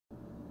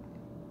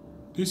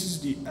This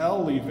is the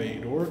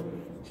elevator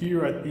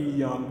here at the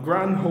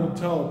Grand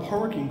Hotel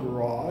parking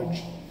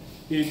garage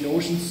in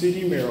Ocean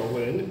City,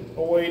 Maryland.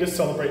 A way to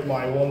celebrate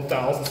my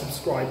 1,000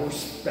 subscribers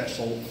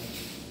special.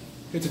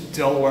 It's a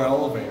Delaware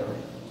elevator.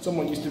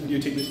 Someone used to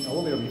videotape this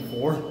elevator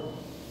before.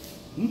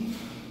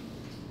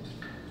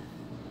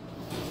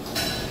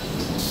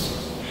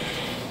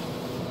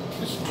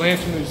 This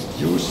lantern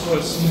is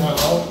useless now.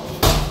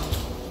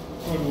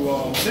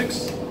 Go to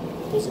 6.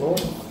 Close the door.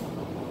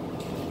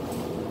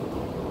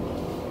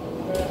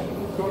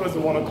 Who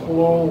doesn't want to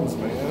close,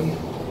 man?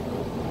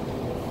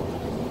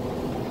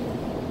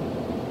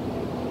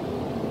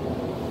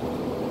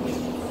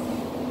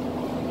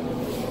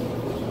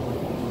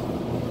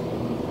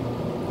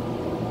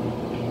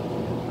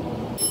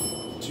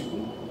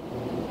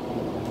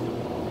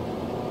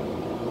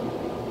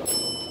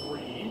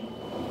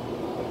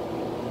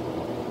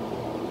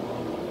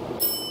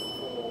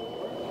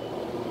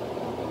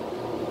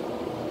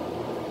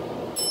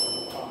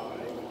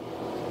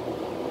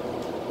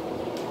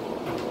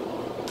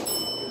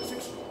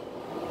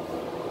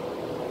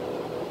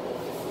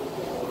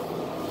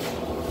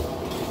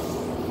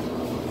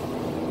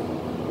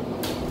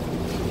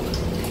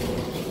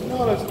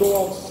 Now let's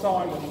go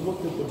outside and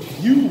look at the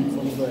view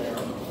from there.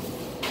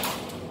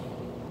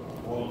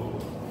 Whoa.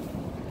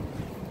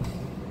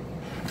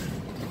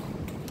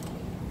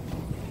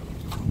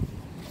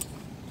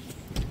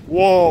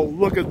 Whoa,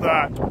 look at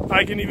that.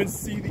 I can even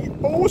see the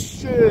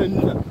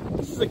ocean.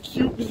 This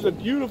is a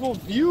beautiful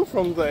view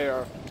from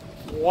there.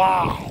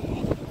 Wow.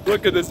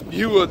 Look at this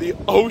view of the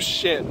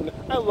ocean.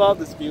 I love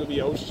this view of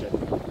the ocean.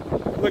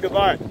 Look at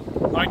that.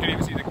 I can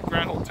even see the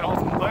Grand Hotel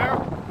from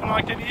there. And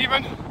I can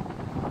even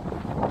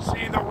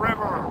see the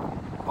river.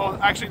 Oh,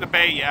 actually the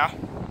bay, yeah.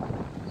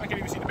 I can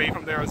even see the bay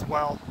from there as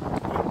well.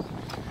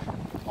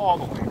 All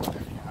the way from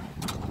there, yeah.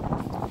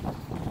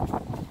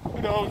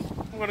 Who knows?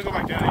 I'm gonna go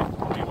back down.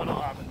 I'll see what'll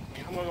happen.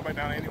 I'm gonna go back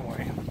down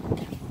anyway.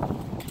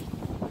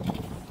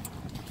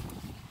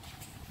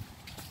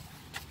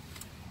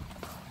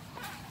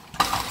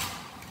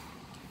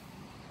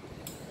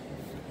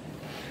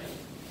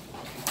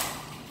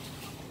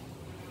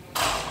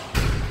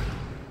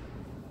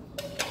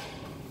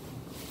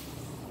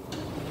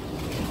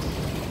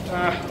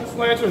 This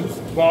lantern's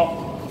about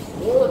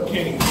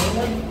working.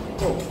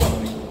 Oh,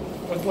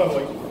 what's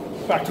leveling?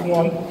 Back to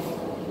 1.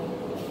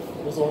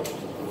 Resort.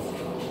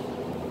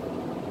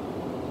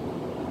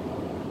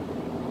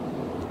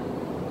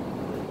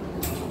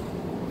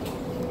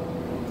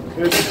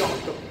 It's got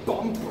the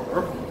bumper.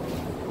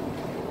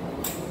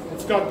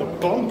 It's got the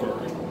bumper.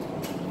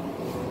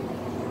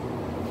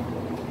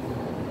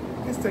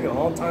 It's taking a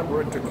long time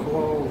for it to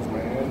close,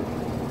 man.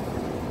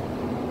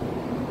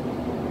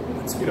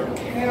 Let's get our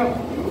cab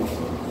view.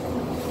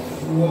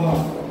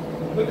 Wow,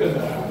 look at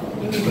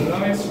that. This is a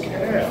nice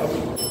cab.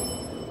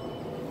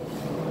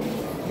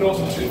 You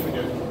also should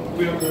forget,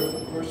 we have a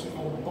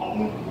vertical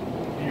button.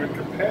 Your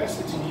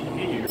capacity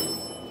here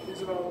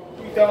is about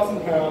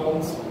 3,000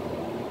 pounds.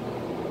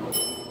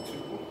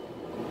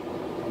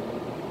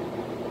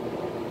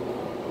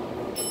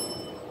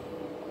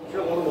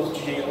 You're one of those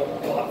GL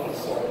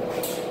buttons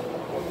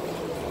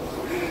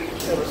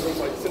ever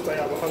since I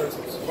have 100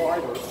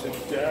 subscribers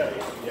today,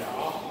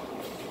 yeah.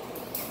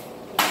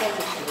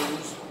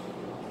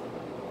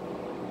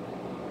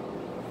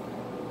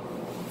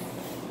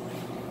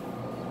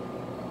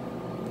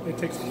 It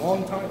takes a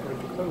long time for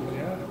it to close,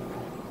 yeah?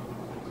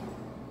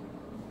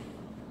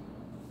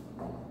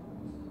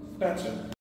 That's it.